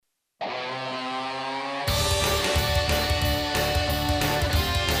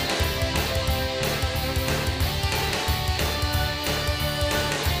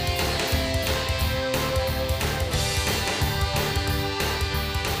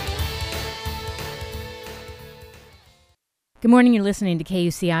Good morning. You're listening to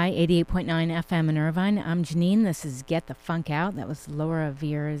KUCI 88.9 FM in Irvine. I'm Janine. This is Get the Funk Out. That was Laura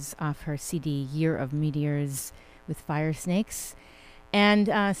Veers off her CD Year of Meteors with Fire Snakes. And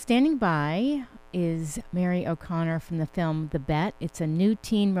standing by is Mary O'Connor from the film The Bet. It's a new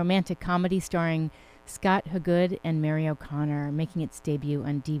teen romantic comedy starring Scott Hagood and Mary O'Connor, making its debut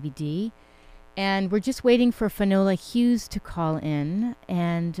on DVD. And we're just waiting for Finola Hughes to call in,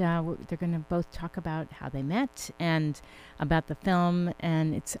 and they're going to both talk about how they met and about the film,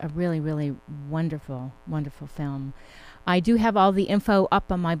 and it's a really, really wonderful, wonderful film. I do have all the info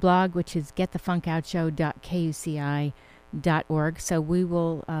up on my blog, which is getthefunkoutshow.kuci.org, so we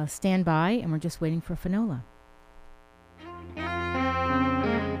will stand by, and we're just waiting for Finola.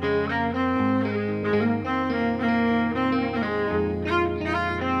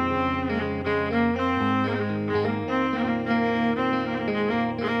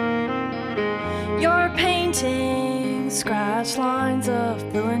 You're painting scratch lines of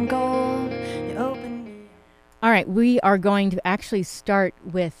blue and gold. You open. All right, we are going to actually start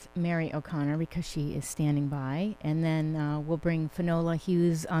with Mary O'Connor because she is standing by, and then we'll bring Finola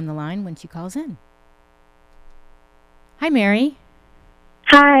Hughes on the line when she calls in. Hi, Mary.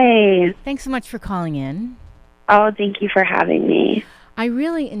 Hi. Thanks so much for calling in. Oh, thank you for having me. I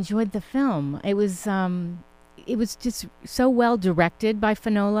really enjoyed the film. It was just so well directed by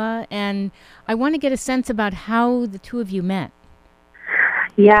Finola, and I want to get a sense about how the two of you met.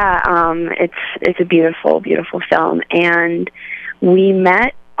 Yeah, it's a beautiful, beautiful film, and we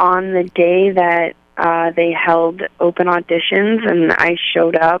met on the day that they held open auditions, and I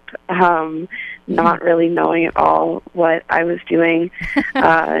showed up, not really knowing at all what I was doing,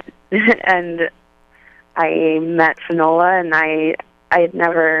 and I met Finola, and I had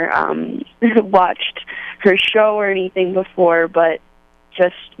never watched her show or anything before, but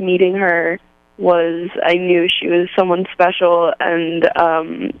just meeting her I knew she was someone special and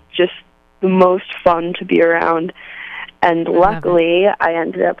just the most fun to be around. And luckily, I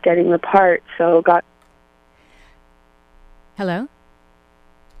ended up getting the part, so got... Hello?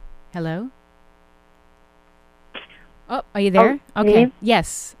 Hello? Oh, are you there? Oh, okay. me?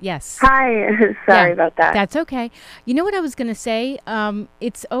 Yes. Hi. Sorry about that. That's okay. You know what I was going to say?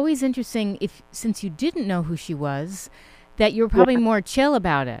 It's always interesting, since you didn't know who she was, that you were probably more chill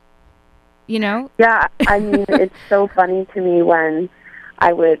about it. You know? Yeah, I mean, it's so funny to me when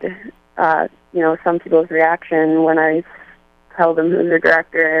I would, some people's reaction when I tell them who the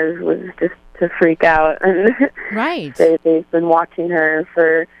director is was just to freak out. And right. They've been watching her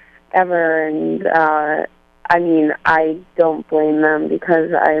forever, and I mean, I don't blame them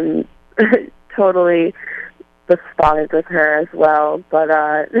because I'm totally bespotted with her as well. But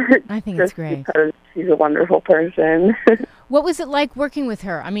I think it's great because she's a wonderful person. What was it like working with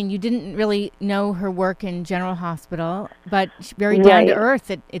her? I mean, you didn't really know her work in General Hospital, but very down to earth.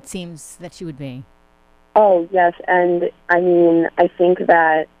 It seems that she would be. Oh yes, and I mean, I think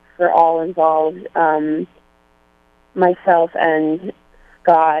that for all involved, myself and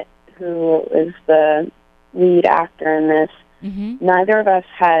Scott, who is the lead actor in this, neither of us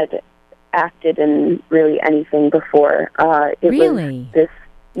had acted in really anything before. It was this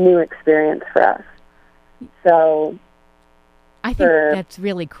new experience for us. So I think that's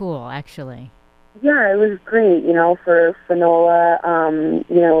really cool, actually. Yeah, it was great, for Finola. It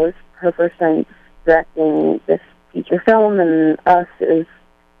was her first time directing this feature film, and us is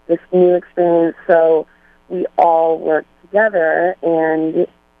this new experience. So we all worked together and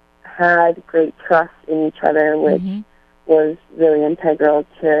had great trust in each other, which was really integral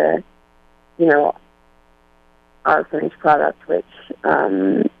to, our finished product, which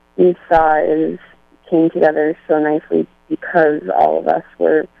you saw came together so nicely because all of us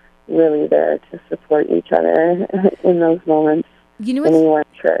were really there to support each other in those moments when we weren't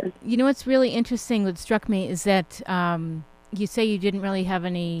sure. You know what's really interesting, what struck me, is that you say you didn't really have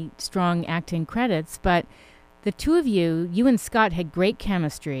any strong acting credits, but the two of you and Scott had great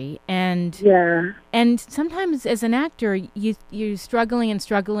chemistry, and sometimes as an actor, you're struggling,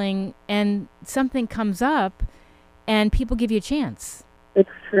 and something comes up, and people give you a chance. It's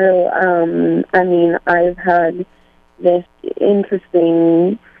true. I mean, I've had this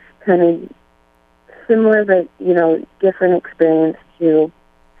interesting kind of similar but, different experience to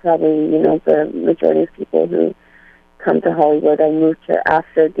probably, the majority of people who come to Hollywood. I moved here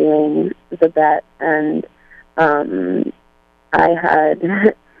after doing The Bet, and I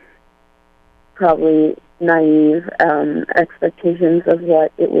had probably naive expectations of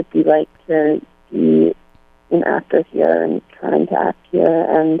what it would be like to be an actor here and trying to act here,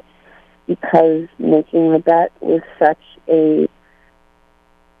 and because making The Bet was such a,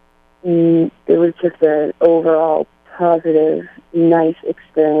 it was just an overall positive, nice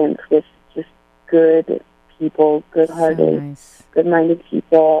experience with just good people, good-hearted, So nice. good-minded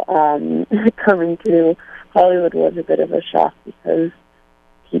people. Coming to Hollywood was a bit of a shock because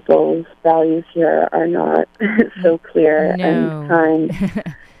people's values here are not so clear and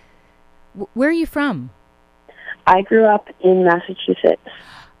kind. Where are you from? I grew up in Massachusetts.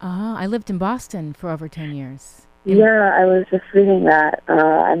 Oh, I lived in Boston for over 10 years. Yeah, I was just reading that.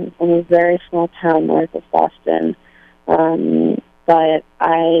 I'm from a very small town north of Boston, but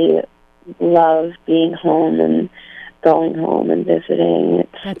I love being home and going home and visiting.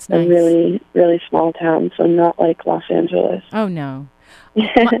 That's It's nice. a really, really small town, so not like Los Angeles. Oh, no.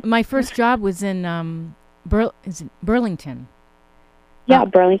 My first job was in Burlington. Yeah,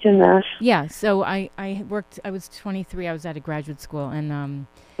 Burlington, Mass. Yeah, so I worked, I was 23, I was at a graduate school, and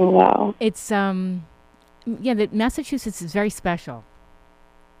Oh, wow. it's, that Massachusetts is very special.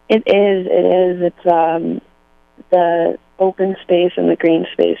 It is. It's the open space and the green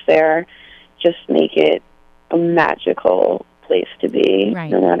space there just make it a magical place to be,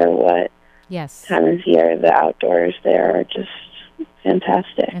 Right. no matter what Yes. time of year. The outdoors there are just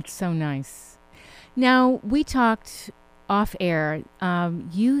fantastic. That's so nice. Now, we talked off air.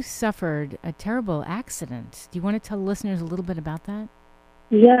 You suffered a terrible accident. Do you want to tell listeners a little bit about that?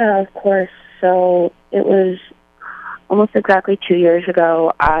 Yeah, of course. So it was almost exactly 2 years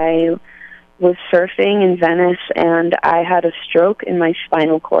ago. I was surfing in Venice, and I had a stroke in my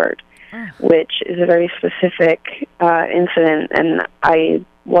spinal cord, which is a very specific incident, and I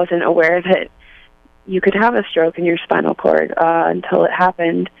wasn't aware that you could have a stroke in your spinal cord until it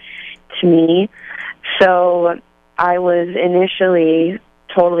happened to me. So I was initially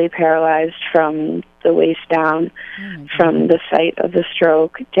totally paralyzed from the waist down, from the site of the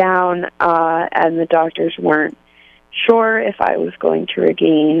stroke down, and the doctors weren't sure if I was going to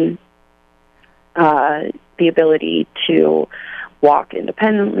regain the ability to walk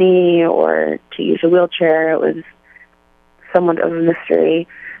independently or to use a wheelchair. It was somewhat of a mystery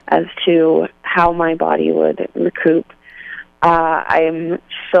as to how my body would recoup. I am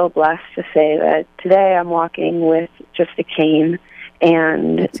so blessed to say that today I'm walking with just a cane,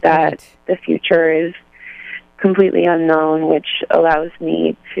 and That's that great. the future is completely unknown, which allows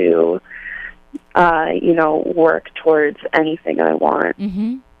me to, work towards anything I want.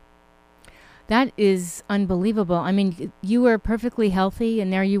 Mm-hmm. That is unbelievable. I mean, you were perfectly healthy,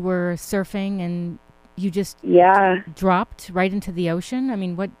 and there you were surfing, and you just dropped right into the ocean. I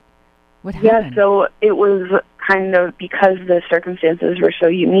mean, what happened? Yeah, so it was kind of because the circumstances were so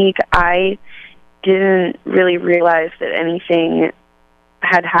unique. I didn't really realize that anything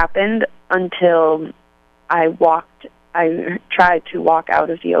had happened until I tried to walk out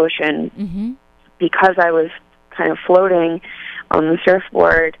of the ocean. Mm-hmm. Because I was kind of floating on the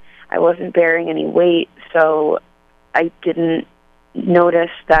surfboard, I wasn't bearing any weight, so I didn't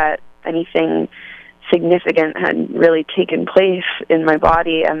notice that anything significant had really taken place in my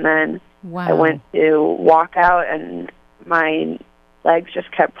body. And then I went to walk out, and my legs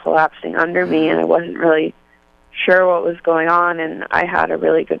just kept collapsing under me, and I wasn't really sure what was going on. And I had a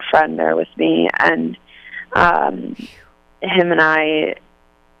really good friend there with me, and him and I,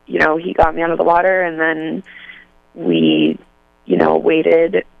 he got me out of the water, and then we,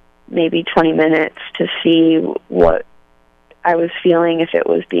 waited maybe 20 minutes to see what I was feeling, if it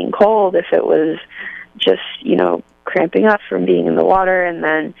was being cold, if it was just, cramping up from being in the water. And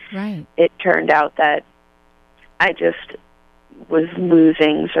then it turned out that I just was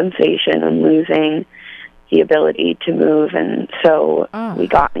losing sensation and losing the ability to move. And so we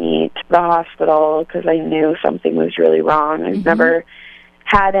got me to the hospital because I knew something was really wrong. I've never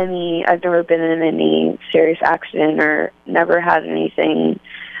been in any serious accident or never had anything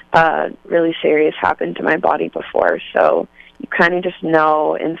really serious happen to my body before. So you kind of just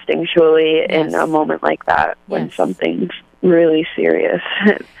know instinctually in a moment like that when something's really serious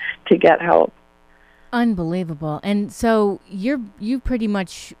to get help. Unbelievable. And so you pretty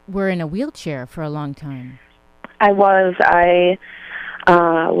much were in a wheelchair for a long time. I was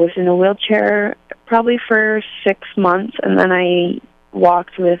in a wheelchair probably for 6 months, and then I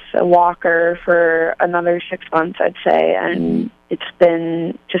walked with a walker for another 6 months, I'd say, and it's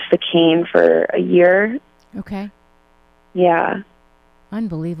been just a cane for a year. Okay. Yeah.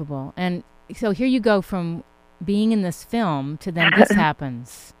 Unbelievable. And so here you go from being in this film to then this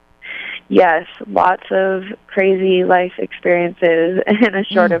happens. Yes, lots of crazy life experiences in a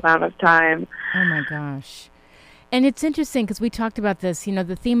short amount of time. Oh, my gosh. And it's interesting because we talked about this.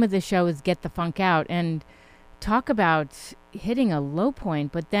 The theme of the show is Get the Funk Out, and talk about hitting a low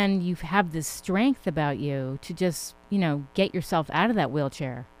point, but then you have this strength about you to just, get yourself out of that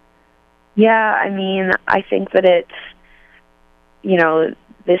wheelchair. Yeah, I mean, I think that it's,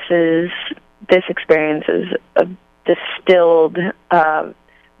 this experience is a distilled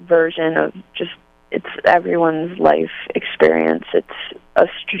version of just, it's everyone's life experience.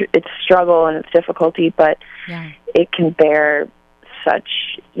 It's struggle and it's difficulty, but it can bear such,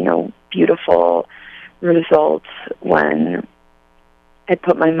 beautiful results when I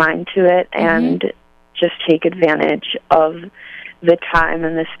put my mind to it and just take advantage of the time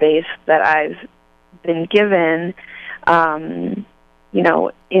and the space that I've been given,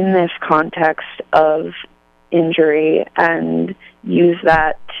 in this context of injury, and use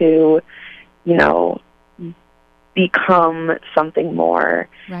that to, become something more,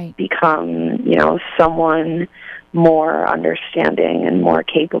 become, someone more understanding and more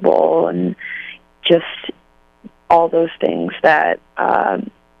capable, and just all those things that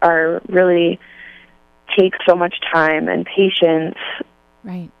are really take so much time and patience.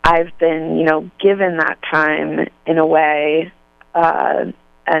 Right. I've been, given that time in a way,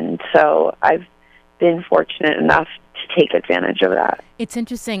 and so I've been fortunate enough to take advantage of that. It's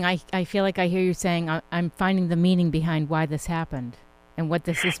interesting. I feel like I hear you saying I'm finding the meaning behind why this happened and what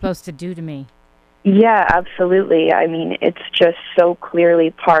this is supposed to do to me. Yeah, absolutely. I mean, it's just so clearly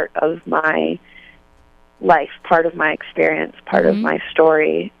part of my life, part of my experience, part of my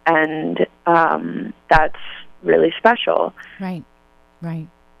story, and that's really special. Right.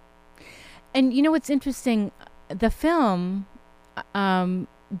 And what's interesting, the film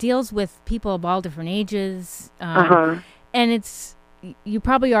deals with people of all different ages, and you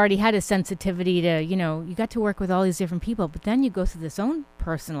probably already had a sensitivity to, you got to work with all these different people, but then you go through this own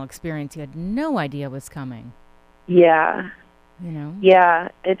personal experience you had no idea was coming. Yeah. Yeah,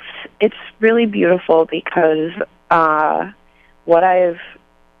 it's really beautiful because what I've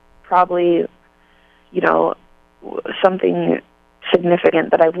probably, something significant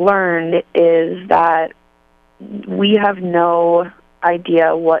that I've learned is that we have no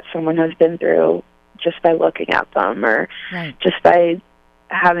idea what someone has been through just by looking at them, or just by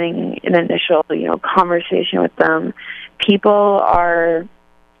having an initial, conversation with them. People are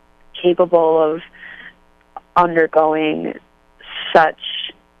capable of undergoing such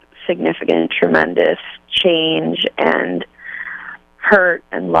significant, tremendous change and hurt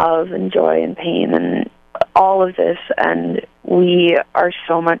and love and joy and pain and all of this, and we are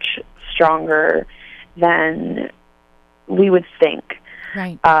so much stronger than we would think.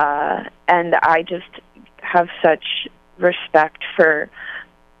 Right. And I just have such respect for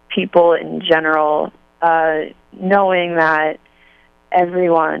people in general, knowing that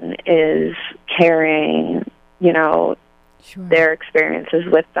everyone is carrying, their experiences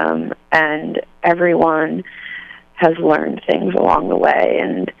with them, and everyone has learned things along the way,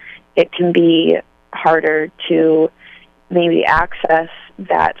 and it can be harder to maybe access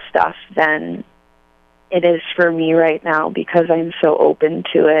that stuff than it is for me right now, because I'm so open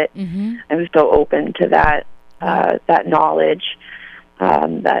to it. I'm so open to that that knowledge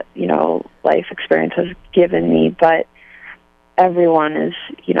that life experience has given me, but everyone is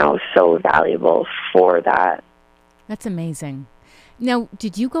so valuable for that. That's amazing. Now,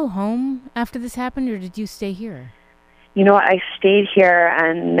 did you go home after this happened, or did you stay here? I stayed here,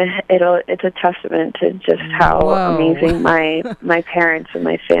 and it's a testament to just how amazing my parents and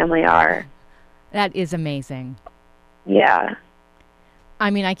my family are. That is amazing. Yeah. I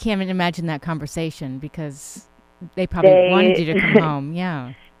mean, I can't even imagine that conversation, because they probably wanted you to come home.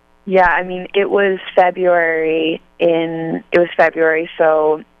 Yeah. Yeah, I mean, it was February, so in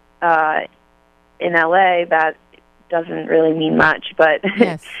LA, that doesn't really mean much, but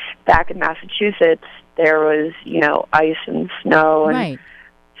yes. Back in Massachusetts, there was, ice and snow and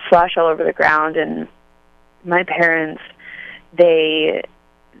slush all over the ground, and my parents, they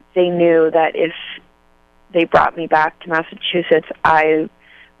knew that if they brought me back to Massachusetts, I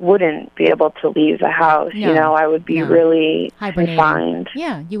wouldn't be able to leave the house. No. I would be really confined.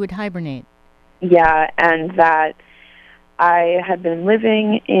 Yeah, you would hibernate. Yeah, and that I had been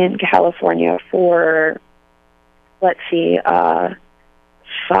living in California for,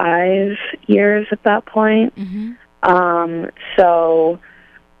 5 years at that point. So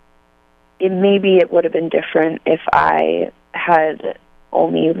maybe it would have been different if I had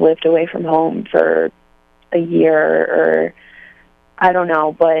only lived away from home for a year, or I don't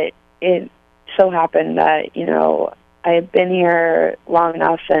know, but it so happened that, I had been here long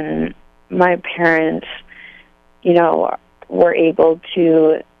enough, and my parents, were able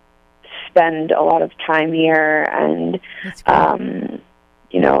to spend a lot of time here and,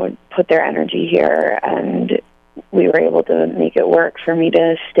 put their energy here, and we were able to make it work for me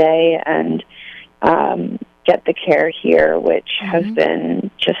to stay and get the care here, which has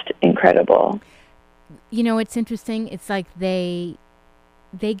been just incredible. You know, it's interesting. It's like they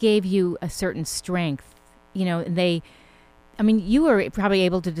gave you a certain strength. You know, I mean, you were probably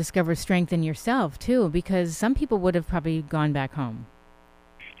able to discover strength in yourself too, because some people would have probably gone back home.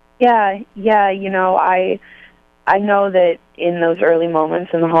 Yeah. You know, I know that in those early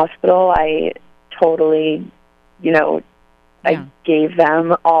moments in the hospital, I totally, you know, I gave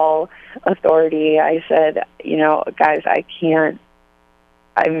them all authority. I said, you know, guys, I can't.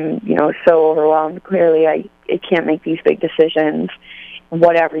 I'm, you know, so overwhelmed. Clearly, I can't make these big decisions.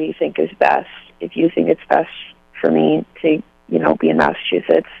 Whatever you think is best. If you think it's best for me to, you know, be in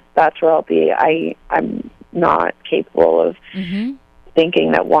Massachusetts, that's where I'll be. I'm not capable of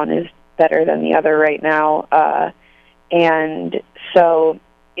thinking that one is better than the other right now. And so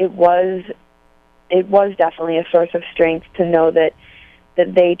it was definitely a source of strength to know that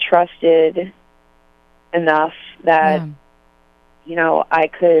they trusted enough that you know, I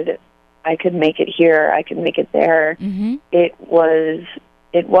could make it here, I could make it there. It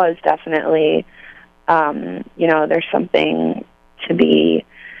was definitely, you know, there's something to be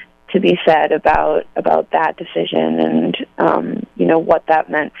said about that decision and, you know, what that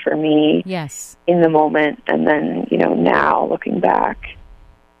meant for me in the moment. And then, you know, now looking back.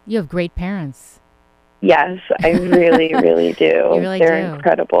 You have great parents. Yes, I really, really do. They're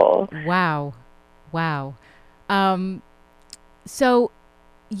incredible. Wow. So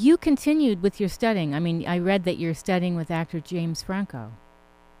you continued with your studying. I mean, I read that you're studying with actor James Franco.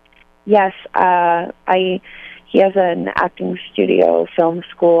 Yes, he has an acting studio, film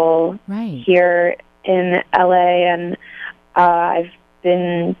school here in LA, and I've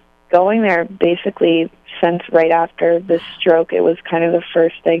been going there basically since right after the stroke. It was kind of the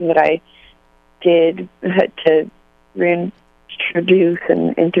first thing that I did to reintroduce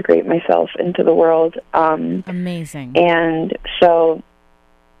and integrate myself into the world. Amazing. And so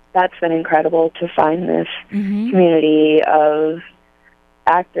that's been incredible to find this community of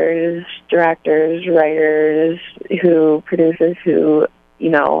actors, directors, writers, producers who, you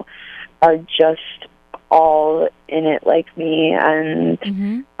know, are just all in it like me, and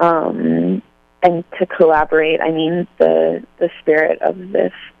to collaborate. I mean, the spirit of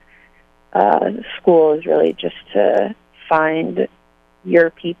this school is really just to find your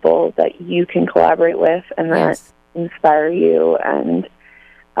people that you can collaborate with and that inspire you, and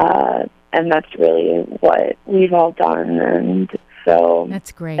that's really what we've all done. And so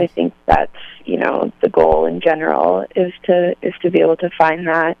that's great. I think that's, you know, the goal in general is to be able to find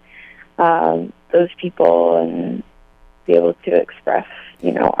that those people and be able to express,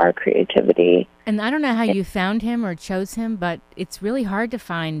 you know, our creativity. And I don't know how you found him or chose him, but it's really hard to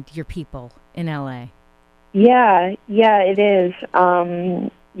find your people in LA. Yeah, it is.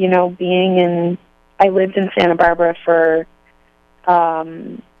 You know, I lived in Santa Barbara for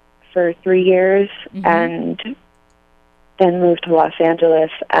 3 years and then moved to Los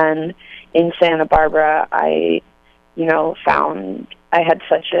Angeles. And in Santa Barbara, I, you know, found I had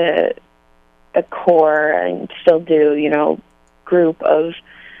such a core, and still do, you know, group of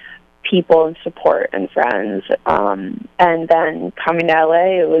people and support and friends. And then coming to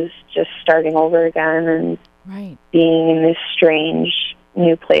LA, it was just starting over again and being in this strange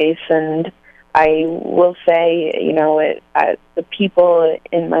new place. And I will say, you know, the people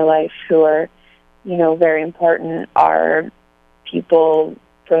in my life who are, you know, very important are people,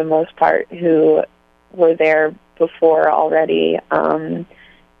 for the most part, who were there before already.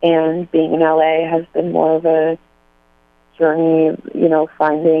 And being in LA has been more of a journey, you know,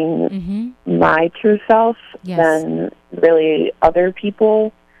 finding my true self than really other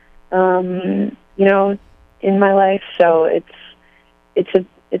people, you know, in my life. So it's a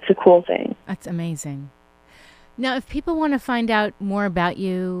cool thing. That's amazing. Now, if people want to find out more about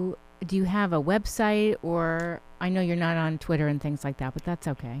you, do you have a website? Or I know you're not on Twitter and things like that, but that's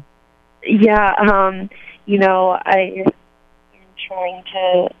okay. Yeah, you know, I'm trying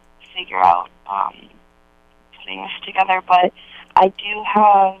to figure out putting this together, but I'm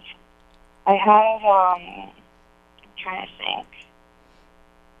trying to think.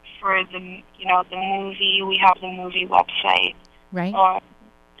 For the movie, we have the movie website, on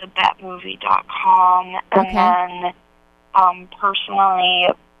thebetmovie.com, and then personally,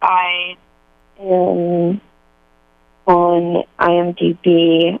 I am on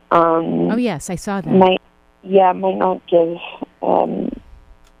IMDb. Oh yes, I saw that. Might not give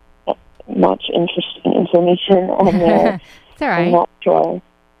much interesting information on there. It's all right. I'm not sure.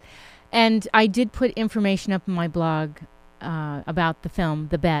 And I did put information up on my blog about the film,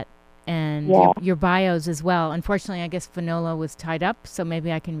 The Bet, and your bios as well. Unfortunately, I guess Finola was tied up, so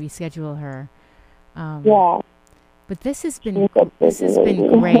maybe I can reschedule her Yeah. But this has She's been a busy lady.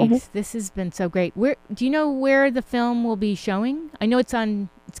 great. This has been so great. Where do you know where the film will be showing? I know it's going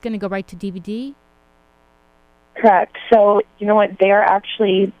to go right to DVD. Correct. So, you know what? They are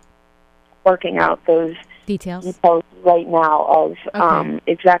actually working out those Details right now of Okay.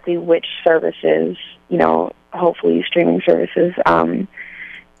 exactly which services, hopefully streaming services, and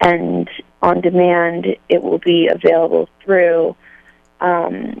on demand it will be available through.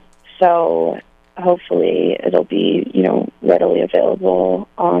 So hopefully it'll be, readily available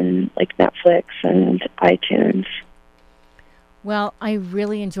on like Netflix and iTunes. Well, I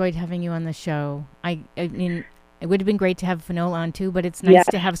really enjoyed having you on the show. I mean, it would have been great to have Finola on too, but it's nice Yeah.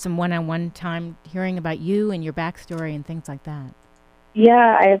 to have some one-on-one time hearing about you and your backstory and things like that.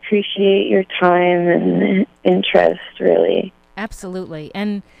 Yeah, I appreciate your time and interest, really. Absolutely.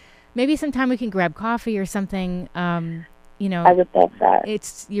 And maybe sometime we can grab coffee or something. I would love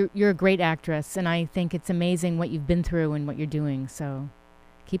that. You're a great actress, and I think it's amazing what you've been through and what you're doing. So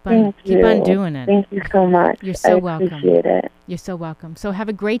keep on doing it. Thank you so much. You're so I welcome. appreciate it. You're so welcome. So have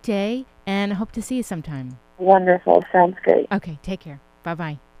a great day, and I hope to see you sometime. Wonderful. Sounds great. Okay, take care.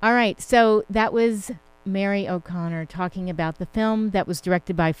 Bye-bye. All right, so that was Mary O'Connor talking about the film that was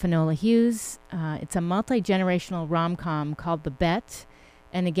directed by Finola Hughes. It's a multi-generational rom-com called The Bet.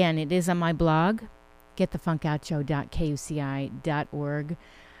 And again, it is on my blog, getthefunkoutshow.kuci.org.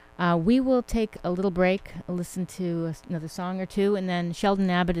 We will take a little break, listen to another song or two, and then Sheldon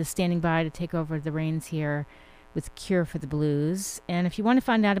Abbott is standing by to take over the reins here with Cure for the Blues. And if you want to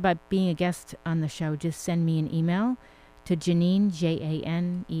find out about being a guest on the show, just send me an email to Janine,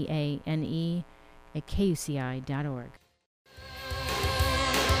 Janeane, @kuci.org.